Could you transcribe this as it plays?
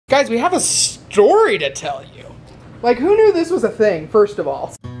Guys, we have a story to tell you. Like, who knew this was a thing, first of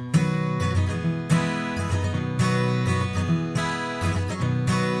all?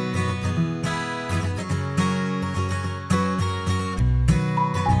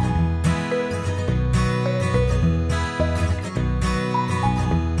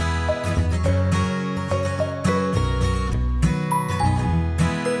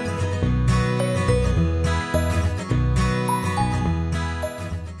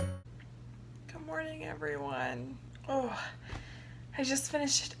 Everyone. Oh, I just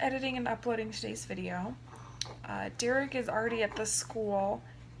finished editing and uploading today's video. Derek is already at the school.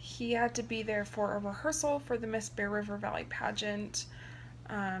 He had to be there for a rehearsal for the Miss Bear River Valley pageant.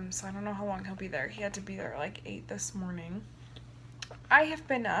 So I don't know how long he'll be there. He had to be there at like 8 this morning. I have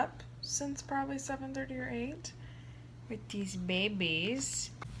been up since probably 7:30 or 8 with these babies.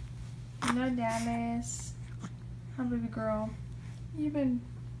 Hello, Dallas. Hi, baby girl. You've been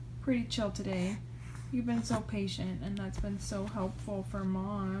pretty chill today. You've been so patient, and that's been so helpful for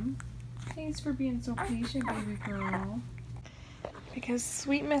Mom. Thanks for being so patient, baby girl. Because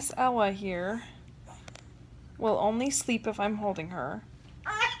sweet Miss Ella here will only sleep if I'm holding her.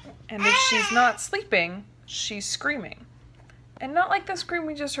 And if she's not sleeping, she's screaming. And not like the scream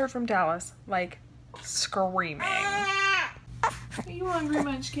we just heard from Dallas, like screaming. Are you hungry,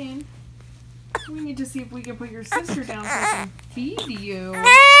 Munchkin? We need to see if we can put your sister down so I can feed you.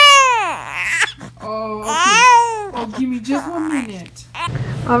 Oh, okay. Oh, give me just 1 minute.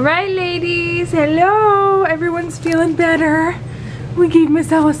 Alright, ladies. Hello. Everyone's feeling better. We gave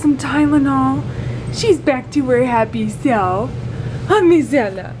Miss Ella some Tylenol. She's back to her happy self. Huh, Miss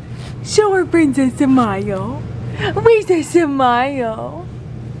Ella? Show her friends a smile. Where's a smile?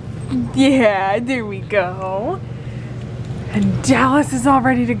 Yeah, there we go. And Dallas is all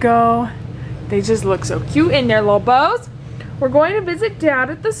ready to go. They just look so cute in their little bows. We're going to visit Dad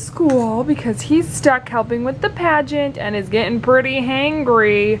at the school because he's stuck helping with the pageant and is getting pretty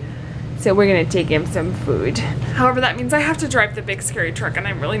hangry. So we're gonna take him some food. However, that means I have to drive the big scary truck and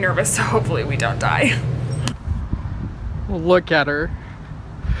I'm really nervous, so hopefully we don't die. Look at her.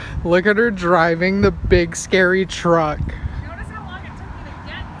 Look at her driving the big scary truck. Notice how long it took me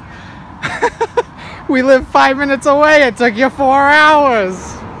to get here. We live 5 minutes away. It took you 4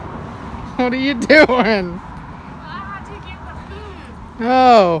 hours. What are you doing?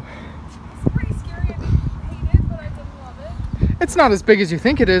 Oh. It's pretty scary. I didn't hate it, but I didn't love it. It's not as big as you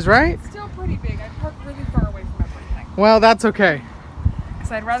think it is, right? It's still pretty big. I parked really far away from everything. Well, that's okay.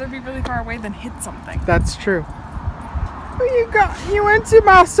 Because I'd rather be really far away than hit something. That's true. What you got? You went to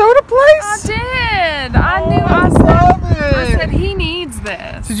my soda place? I did. I knew. I love it. I said he needs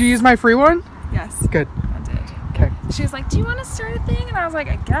this. Did you use my free one? Yes. Good. I did. Okay. She was like, do you want to start a thing? And I was like,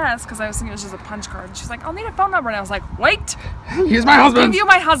 I guess, because I was thinking it was just a punch card. And she's like, I'll need a phone number. And I was like, wait. Use my husband's. Give you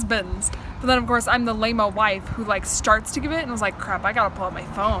my husband's. But then, of course, I'm the lame-o wife who, like, starts to give it and was like, crap, I gotta pull out my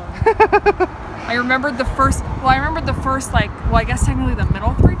phone. I remembered the first, like, well, I guess technically the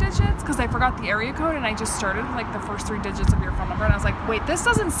middle 3 digits, because I forgot the area code, and I just started with, like, the first 3 digits of your phone number. And I was like, wait, this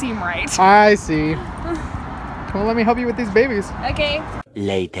doesn't seem right. I see. Come on, let me help you with these babies. Okay.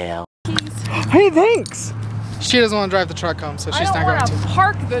 Later. Hey, thanks. She doesn't want to drive the truck home, so she's not going to. I don't want to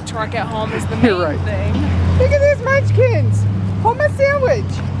park the truck at home is the main thing. Look at these munchkins. Hold my sandwich.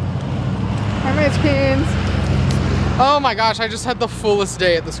 Hi, munchkins. Oh my gosh, I just had the fullest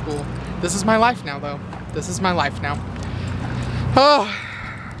day at the school. This is my life now, though. This is my life now. Oh,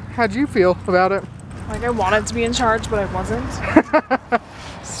 how'd you feel about it? Like I wanted to be in charge, but I wasn't.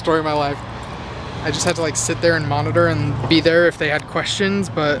 Story of my life. I just had to like sit there and monitor and be there if they had questions,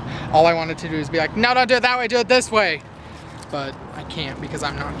 but all I wanted to do is be like, no, don't do it that way, do it this way. But I can't because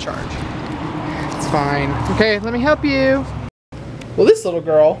I'm not in charge. It's fine. Okay, let me help you. Well, this little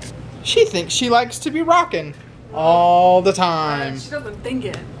girl, she thinks she likes to be rocking all the time. She doesn't think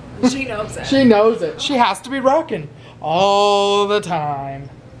it. She knows it. She knows it. She has to be rocking all the time.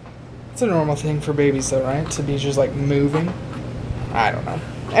 It's a normal thing for babies though, right? To be just like moving. I don't know.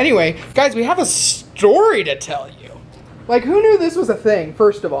 Anyway, guys, we have a story to tell you. Like, who knew this was a thing,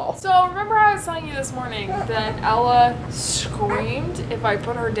 first of all? So, remember I was telling you this morning that Ella screamed if I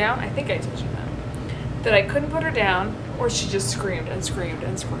put her down? I think I told you that I couldn't put her down, or she just screamed and screamed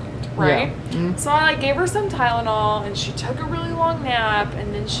and screamed, right? Yeah. Mm-hmm. So I like gave her some Tylenol, and she took a really long nap,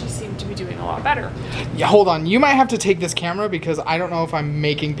 and then she seemed to be doing a lot better. Yeah, hold on. You might have to take this camera because I don't know if I'm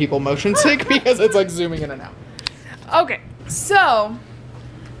making people motion sick because it's like zooming in and out. Okay, so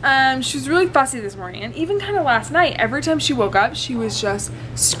she was really fussy this morning, and even kind of last night, every time she woke up, she was just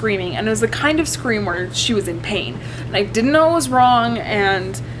screaming, and it was the kind of scream where she was in pain, and I didn't know it was wrong,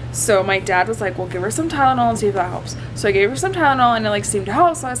 and So my dad was like, well, give her some Tylenol and see if that helps. So I gave her some Tylenol and it like seemed to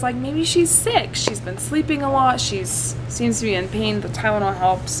help. So I was like, maybe she's sick. She's been sleeping a lot. Seems to be in pain. The Tylenol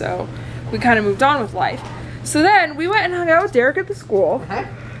helped. So we kind of moved on with life. So then we went and hung out with Derek at the school.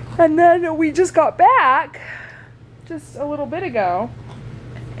 And then we just got back just a little bit ago.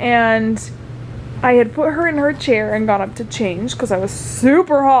 And I had put her in her chair and gone up to change because I was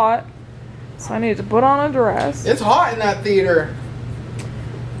super hot. So I needed to put on a dress. It's hot in that theater.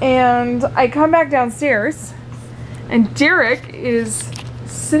 And I come back downstairs and Derek is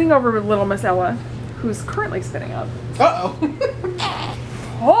sitting over with little Miss Ella, who's currently spitting up. Uh-oh.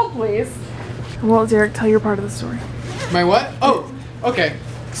 Hold, please. Well, Derek, tell your part of the story. My what? Oh, okay.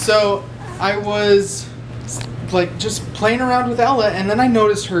 So I was like just playing around with Ella and then I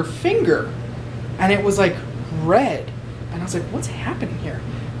noticed her finger and it was like red. And I was like, what's happening here?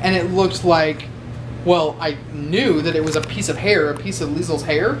 And it looked like, well, I knew that it was a piece of hair, a piece of Leisl's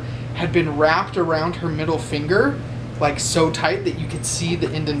hair had been wrapped around her middle finger, like so tight that you could see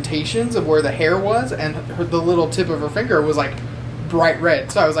the indentations of where the hair was, and the little tip of her finger was like bright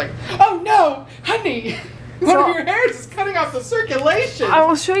red. So I was like, oh no, honey, one of your hairs is cutting off the circulation. I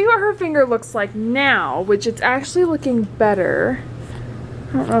will show you what her finger looks like now, which it's actually looking better.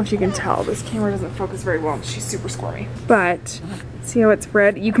 I don't know if you can tell. This camera doesn't focus very well. She's super squirmy. But see how it's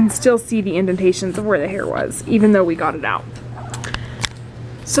red? You can still see the indentations of where the hair was, even though we got it out.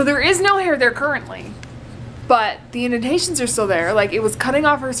 So there is no hair there currently, but the indentations are still there. Like, it was cutting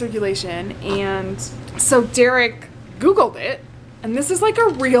off her circulation, and so Derek Googled it, and this is like a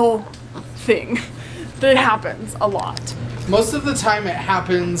real thing that happens a lot. Most of the time it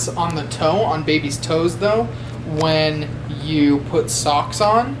happens on the toe, on baby's toes though, when you put socks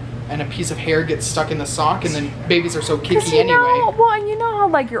on and a piece of hair gets stuck in the sock, and then babies are so kicky anyway. Well, and you know how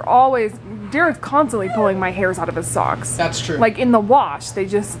like you're always, Derek's constantly pulling my hairs out of his socks. That's true. Like in the wash, they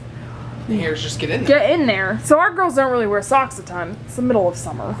just... The hairs just get in there. Get in there. So our girls don't really wear socks a ton. It's the middle of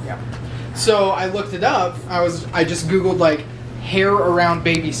summer. Yeah. So I looked it up. I just Googled like hair around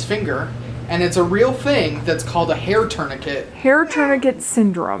baby's finger, and it's a real thing that's called a hair tourniquet. Hair tourniquet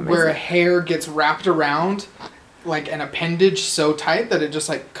syndrome. Where a hair gets wrapped around like an appendage so tight that it just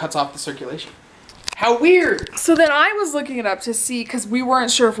like cuts off the circulation. How weird! So then I was looking it up to see, because we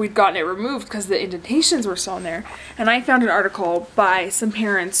weren't sure if we'd gotten it removed because the indentations were still in there. And I found an article by some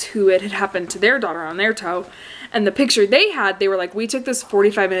parents who it had happened to their daughter on their toe. And the picture they had, they were like, we took this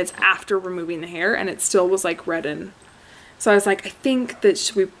 45 minutes after removing the hair and it still was like red. And so I was like, I think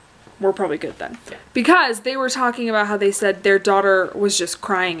that we're probably good then. Yeah. Because they were talking about how they said their daughter was just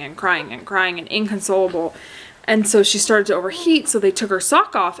crying and crying and crying and inconsolable. And so she started to overheat, so they took her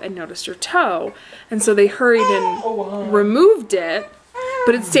sock off and noticed her toe. And so they hurried and removed it,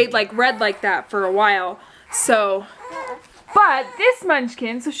 but it stayed like red like that for a while. So, but this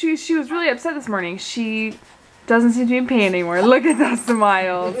munchkin, so she was really upset this morning. She doesn't seem to be in pain anymore. Look at those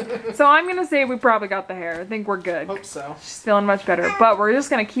smiles. So I'm going to say we probably got the hair. I think we're good. Hope so. She's feeling much better. But we're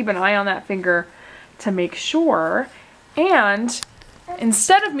just going to keep an eye on that finger to make sure. And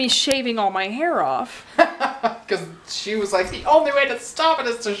instead of me shaving all my hair off, because she was like, the only way to stop it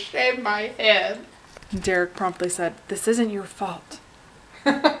is to shave my head. Derek promptly said, this isn't your fault.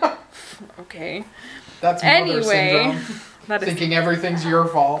 Okay. That's mother syndrome. Thinking everything's your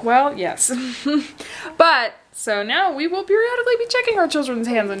fault. Well, yes. But, so now we will periodically be checking our children's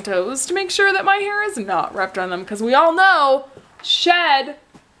hands and toes to make sure that my hair is not wrapped on them. Because we all know, shed.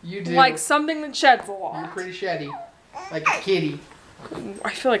 You do. Like something that sheds a lot. You're pretty sheddy. Like a kitty. I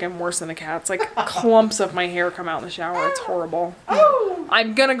feel like I'm worse than the cats. Like clumps of my hair come out in the shower. It's horrible. Oh.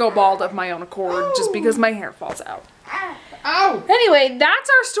 I'm gonna go bald of my own accord just because my hair falls out. Ow. Anyway, that's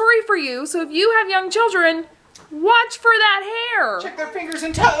our story for you. So if you have young children, watch for that hair. Check their fingers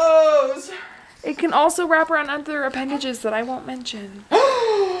and toes. It can also wrap around other appendages that I won't mention.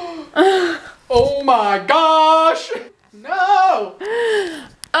 Oh my gosh. No.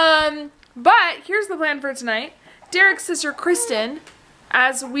 But here's the plan for tonight. Derek's sister Kristen,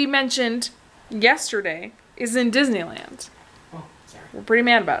 as we mentioned yesterday, is in Disneyland. Oh, sorry. We're pretty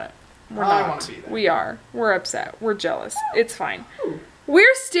mad about it. We're I not. want to be there. We are. We're upset. We're jealous. It's fine. Ooh.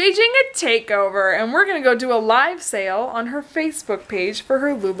 We're staging a takeover, and we're going to go do a live sale on her Facebook page for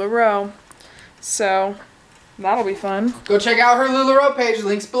her LuLaRoe. So, that'll be fun. Go check out her LuLaRoe page.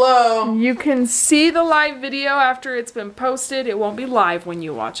 Links below. You can see the live video after it's been posted. It won't be live when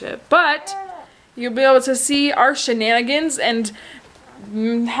you watch it, but you'll be able to see our shenanigans and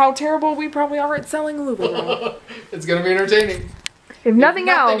how terrible we probably are at selling LuLaRoe. It's going to be entertaining. If nothing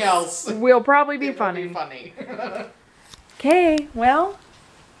else, we'll probably be funny. It'll be funny. Okay, well,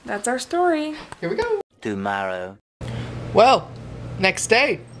 that's our story. Here we go. Tomorrow. Well, next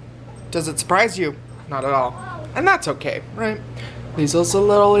day. Does it surprise you? Not at all. And that's okay, right? Leisel's a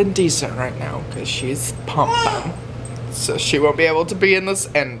little indecent right now because she's pumping. So she won't be able to be in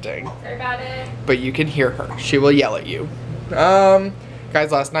this ending. Sorry about it. But you can hear her. She will yell at you.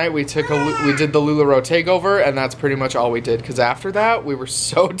 Guys, last night we did the LuLaRoe takeover, and that's pretty much all we did. Because after that, we were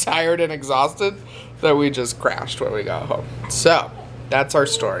so tired and exhausted that we just crashed when we got home. So that's our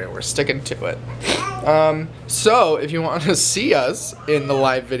story, and we're sticking to it. So if you want to see us in the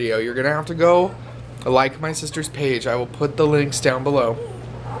live video, you're gonna have to go like my sister's page. I will put the links down below.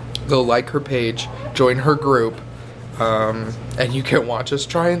 Go like her page, join her group. And you can watch us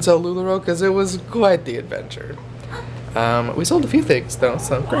try and sell LuLaRoe because it was quite the adventure. We sold a few things though,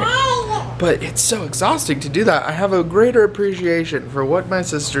 so great. But it's so exhausting to do that. I have a greater appreciation for what my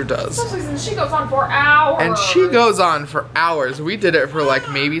sister does. Especially since she goes on for hours. And she goes on for hours. We did it for like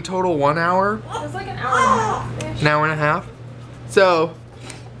maybe total 1 hour. It was like an hour and a half-ish. An hour and a half. So,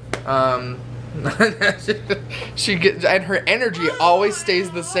 she gets, and her energy always stays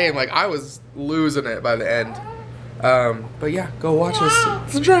the same. Like I was losing it by the end. But yeah, go watch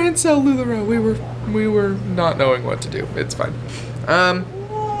us try and sell LuLaRoe. We were not knowing what to do. It's fine.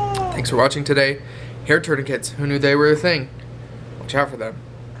 Thanks for watching today. Hair tourniquets. Who knew they were a thing? Watch out for them.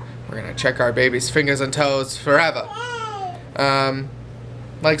 We're gonna check our baby's fingers and toes forever.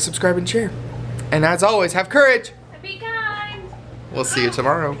 Like, subscribe, and share. And as always, have courage. And be kind. We'll see you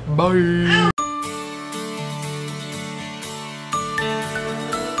tomorrow. Bye.